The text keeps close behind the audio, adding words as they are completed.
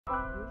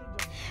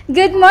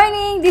Good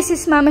morning! This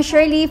is Mama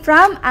Shirley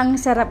from Ang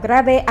Sarap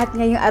Grabe at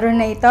ngayong araw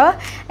na ito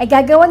ay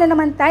gagawa na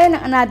naman tayo ng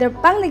another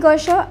pang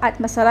negosyo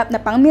at masarap na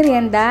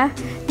pangmiryenda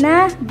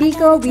na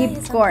BIKO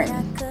with corn.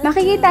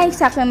 Makikita ang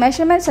exact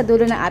measurement sa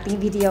dulo ng ating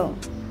video.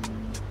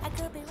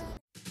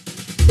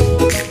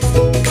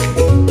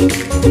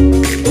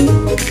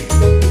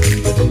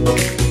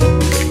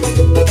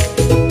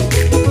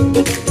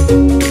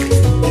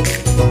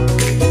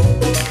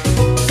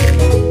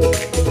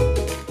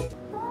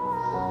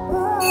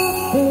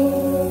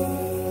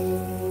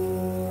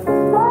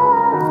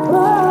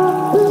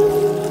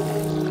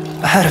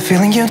 I had a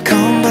feeling you'd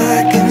come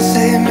back and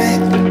save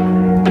me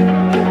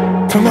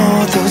from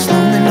all those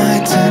lonely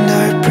nights and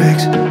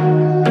heartbreaks.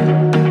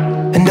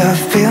 And I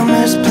feel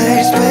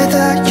misplaced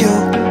without you.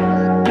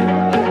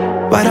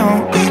 Why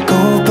don't we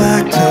go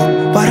back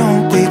to, why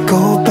don't we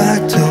go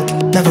back to?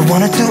 Never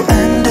wanted to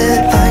end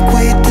it like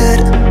we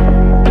did.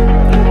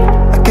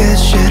 I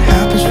guess shit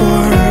happens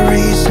for a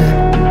reason,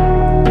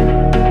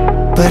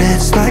 but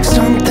it's like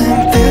something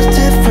feels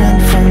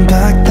different from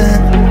back then.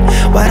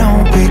 Why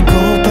don't we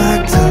go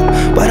back to,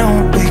 why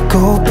don't we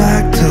go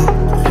back to?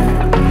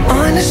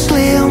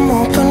 Honestly, I'm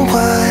open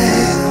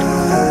wide.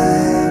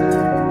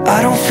 I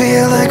don't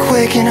feel like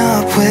waking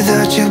up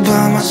without you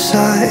by my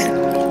side.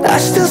 I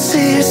still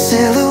see your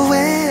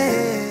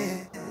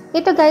silhouette.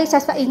 Ito guys,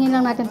 sasainin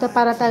lang natin to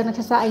para tayo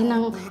nagsasain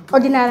ng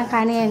ordinaryong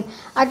kanin.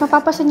 At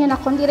mapapasan nyo na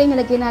kundi rin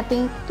nilagay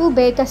nating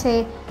tubig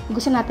kasi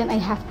gusto natin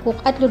ay half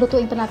cook. At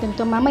lulutuin pa natin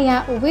to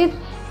mamaya with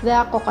the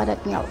coconut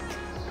milk.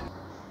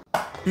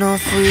 No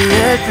fui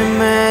el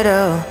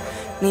primero,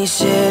 ni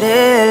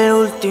seré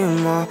el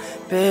último,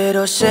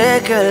 pero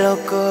sé que lo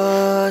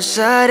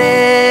gozaré.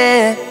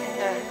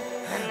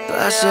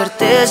 Para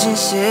serte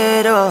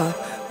sincero,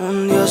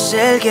 un Dios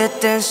el que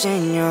te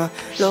enseñó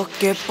lo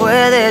que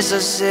puedes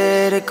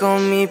hacer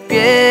con mi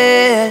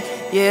piel.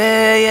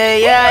 Yeah, yeah,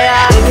 yeah,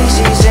 yeah. Baby,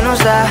 si se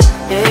nos da,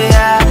 yeah,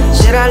 yeah.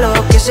 Será lo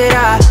que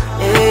será,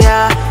 yeah,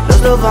 yeah.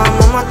 Los dos vamos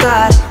a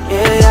matar,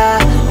 yeah,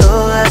 yeah.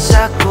 Toda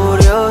esa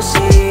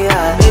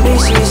curiosidad. Baby,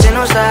 si se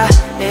nos da,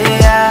 yeah,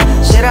 yeah.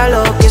 Será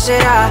lo que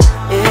será,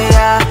 yeah,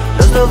 yeah.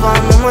 Los dos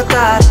vamos a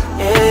matar,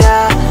 yeah,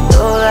 yeah.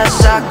 Toda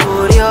esa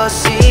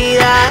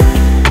curiosidad.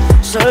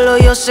 Solo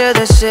yo sé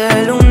de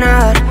ese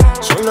lunar,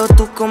 solo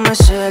tú comes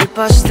el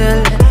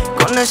pastel.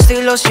 Con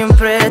estilo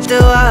siempre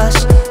te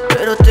vas,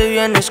 pero te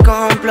vienes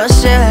con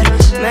placer.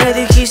 Me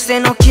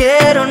dijiste no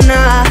quiero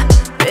nada,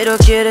 pero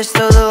quieres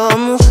todo,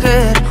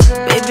 mujer.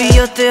 Baby,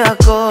 yo te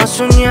hago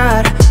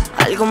soñar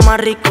algo más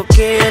rico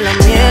que la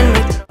miel.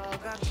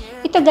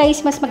 Ito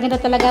guys, mas maganda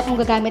talaga kung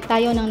gagamit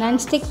tayo ng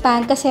non-stick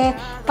pan kasi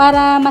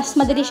para mas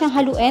madali siyang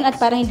haluin at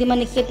para hindi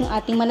manikit ng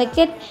ating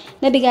malagkit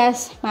na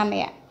bigas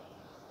mamaya.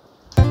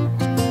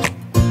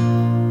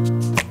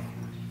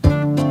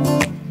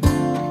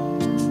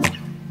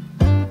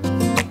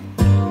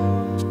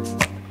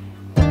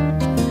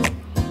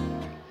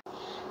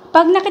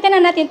 Pag nakita na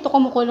natin ito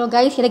kumukulo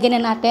guys, ilagyan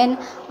na natin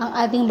ang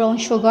ating brown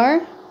sugar.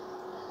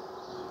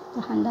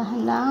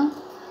 Dahan-dahan lang.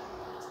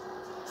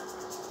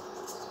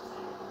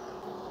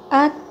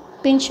 At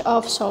pinch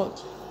of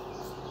salt.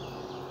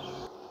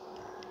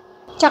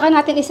 Tsaka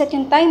natin iset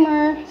yung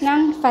timer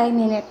ng 5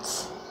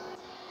 minutes.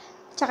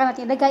 Tsaka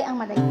natin ilagay ang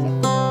malagkit.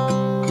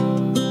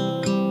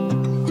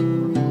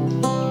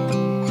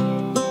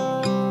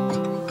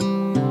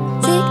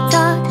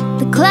 Tick-tock,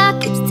 the clock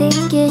keeps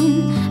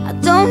ticking. I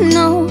don't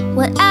know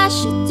what I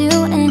should do,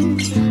 and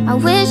I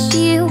wish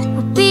you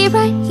would be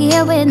right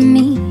here with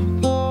me.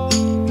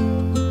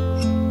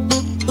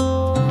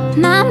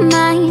 My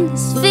mind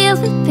is filled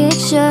with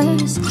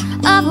pictures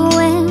of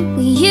when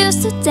we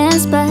used to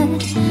dance, but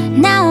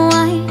now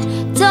I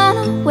don't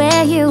know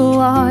where you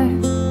are.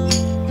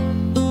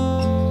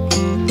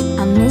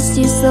 I miss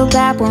you so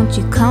bad, won't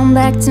you come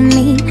back to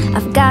me?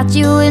 I've got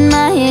you in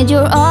my head,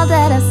 you're all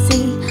that I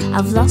see.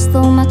 I've lost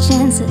all my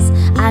chances,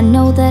 I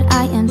know that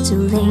I am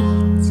too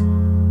late.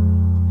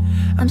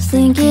 I'm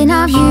thinking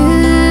of you,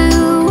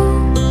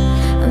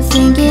 I'm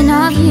thinking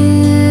of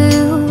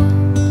you,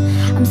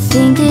 I'm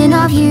thinking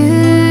of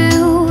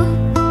you,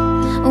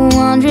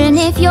 wondering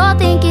if you're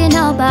thinking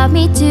about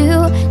me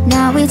too.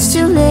 Now it's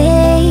too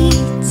late,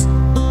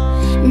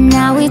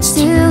 now it's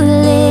too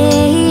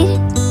late.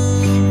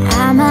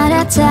 I'm out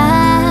of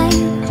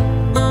time,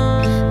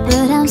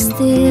 but I'm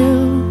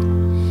still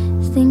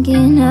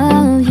thinking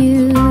of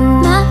you.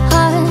 My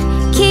heart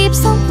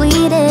keeps on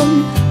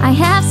bleeding, I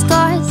have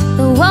scars,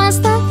 the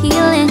ones that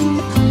healing.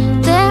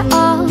 They're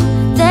all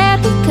there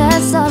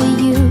because of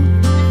you.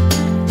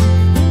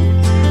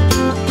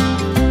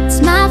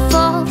 It's my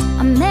fault,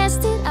 I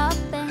messed it up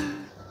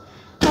and...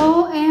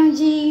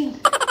 OMG!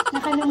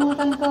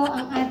 Nakalimutan ko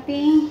ang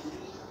ating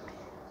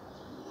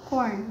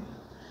corn.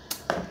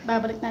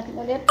 Babalik natin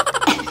ulit.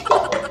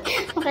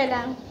 Okay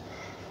lang.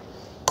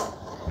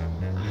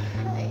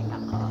 Ay,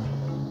 nako.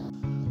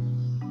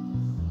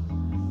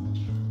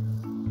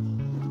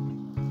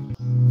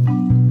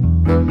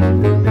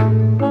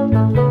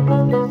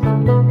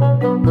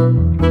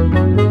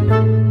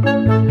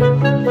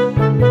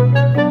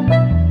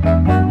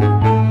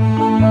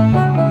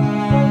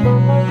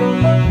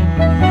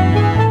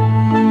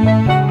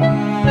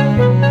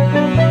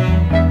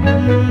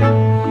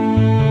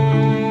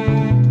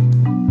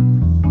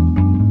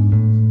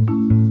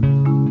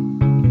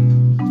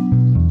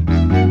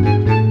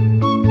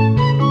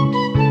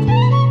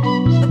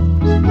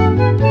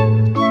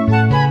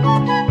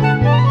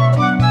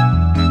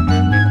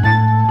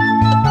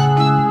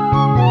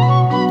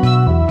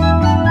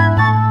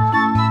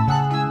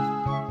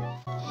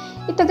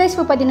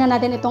 pwede na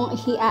natin itong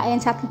ihiain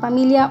sa ating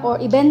pamilya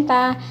or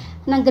ibenta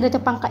ng ganito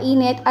pang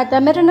kainit. At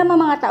meron naman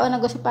mga tao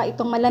na gusto pa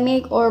itong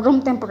malamig or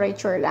room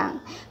temperature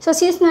lang. So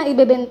since na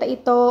ibebenta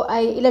ito,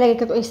 ay ilalagay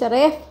ko ito sa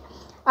ref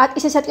at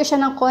isaset ko siya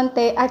ng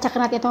konti at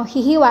saka natin itong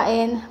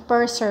hihiwain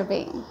per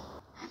serving.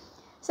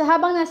 So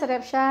habang nasa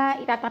ref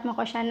siya, itatapon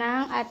ko siya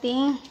ng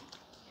ating,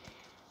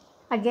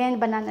 again,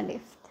 banana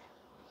leaf.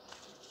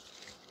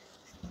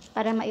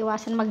 Para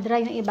maiwasan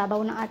mag-dry yung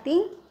ibabaw ng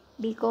ating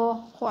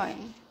BIKO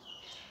corn.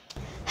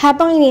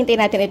 Habang hinihintay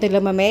natin ito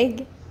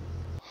lumamig,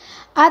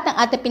 at ang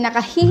ating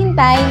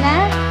pinakahihintay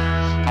na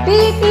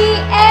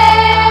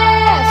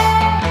BTS!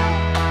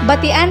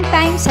 Batian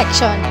Time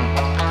Section.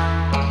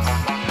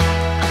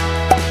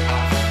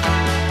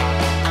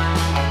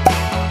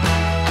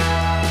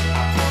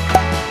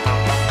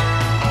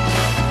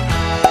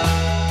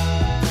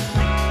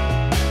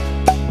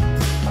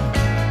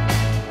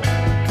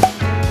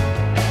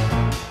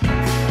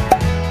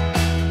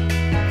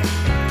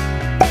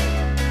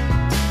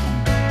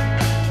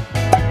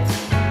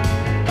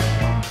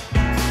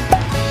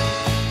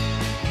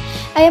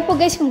 Ayan po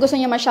guys, kung gusto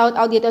niyo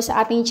ma-shoutout dito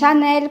sa ating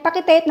channel,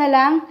 pakitype na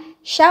lang,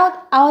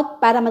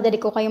 shoutout para madali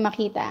ko kayong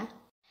makita.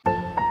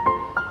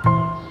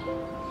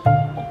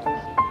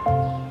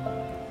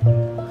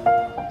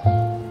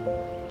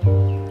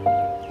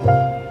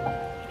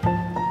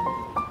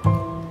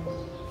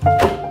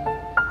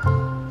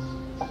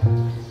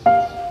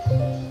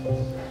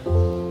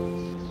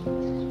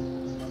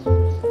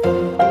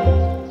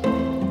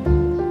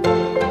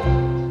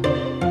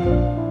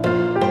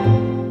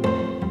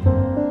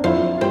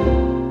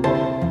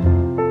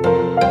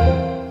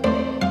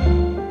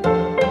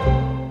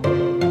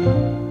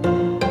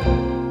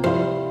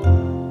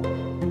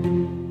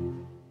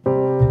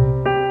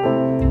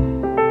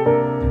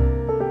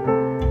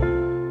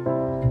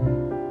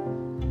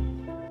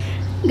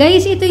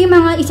 Guys, ito yung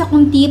mga isa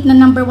kong tip na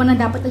number 1 na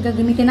dapat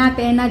gagamitin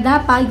natin, na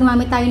dapat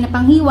gumamit tayo na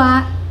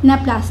panghiwa na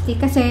plastic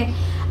kasi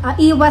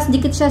iwas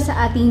dikit siya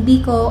sa ating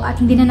BIKO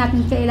at hindi na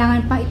natin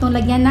kailangan pa itong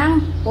lagyan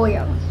ng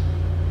oil.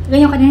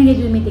 Ganyan kanina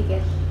hindi dumidikit.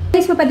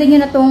 Guys, pwede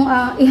nyo na itong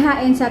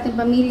ihain sa ating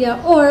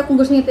pamilya or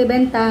kung gusto nyo ito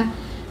ibenta,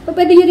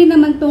 pwede nyo rin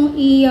naman itong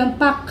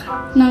i-pack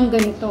ng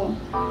ganito.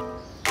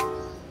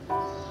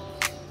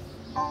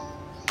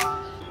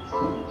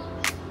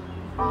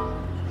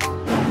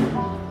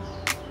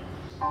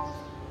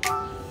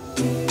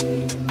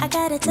 I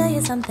gotta tell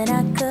you something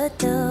I could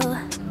do.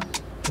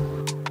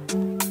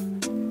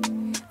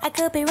 I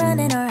could be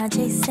running around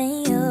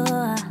chasing you,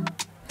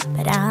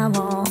 but I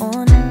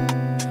won't,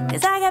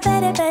 'cause I got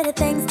better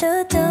things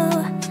to do.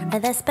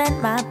 Rather spend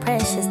my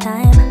precious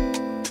time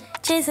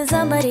chasing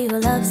somebody who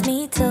loves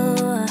me too.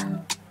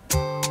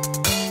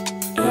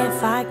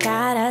 If I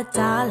got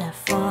 $1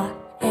 for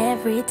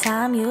every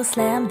time you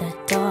slam the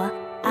door,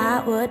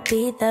 I would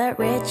be the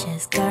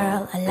richest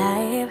girl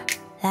alive,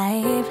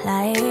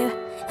 life.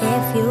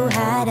 If you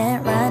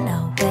hadn't run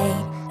away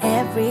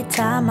every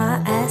time I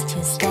asked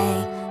you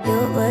stay,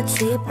 you would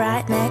sleep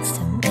right next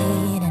to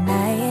me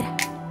tonight.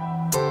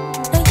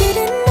 No, you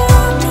didn't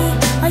know me,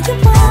 all you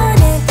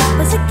wanted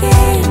was a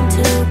game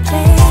to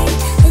play,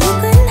 and you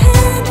couldn't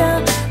handle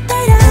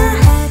that I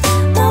had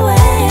my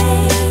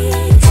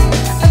ways.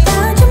 I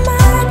found your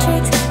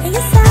matrix and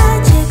your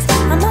side chicks,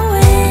 I'm a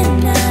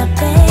winner,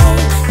 babe.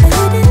 No,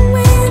 you didn't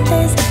win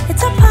this,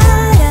 it's a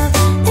part of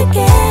the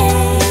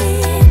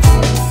game.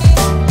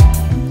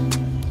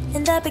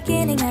 In the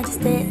beginning I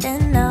just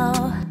didn't know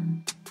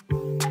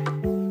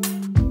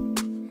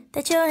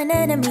that you're an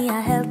enemy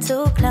I held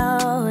too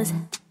close.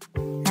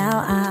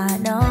 Now I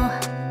know,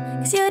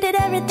 'cause you did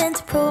everything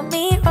to prove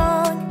me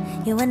wrong.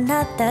 You were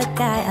not the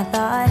guy I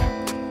thought.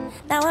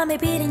 Now I'm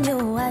beating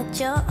you at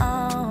your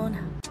own.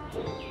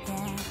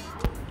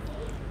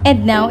 Yeah.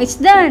 And now it's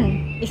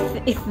done.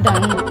 It's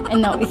done. And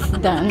now it's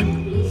done.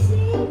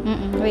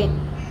 Wait.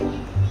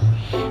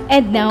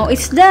 And now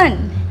it's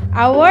done.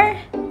 Our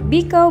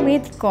BIKO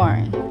with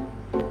corn.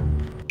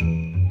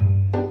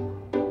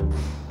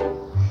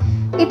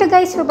 Ito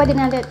guys, pwede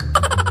na natin.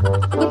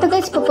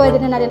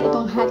 Pwede na natin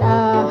itong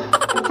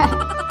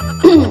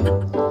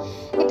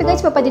Ito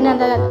guys, pwede na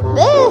natin.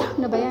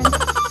 Ano ba yan?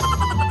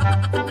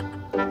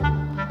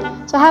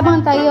 So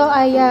habang tayo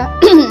ay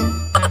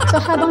so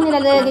habang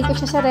nilalagay ko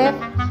siya sa ref,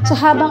 so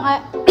habang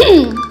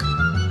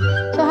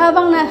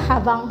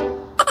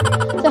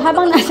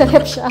nasa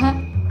ref siya,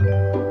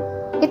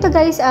 ito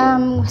guys,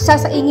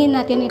 sasaingin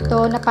natin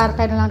ito na para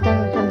tayo lang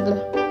tayo.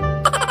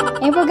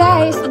 And po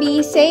guys,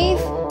 be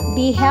safe,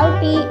 be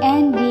healthy,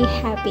 and be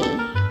happy.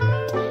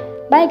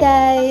 Bye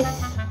guys.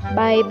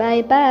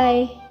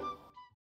 Bye.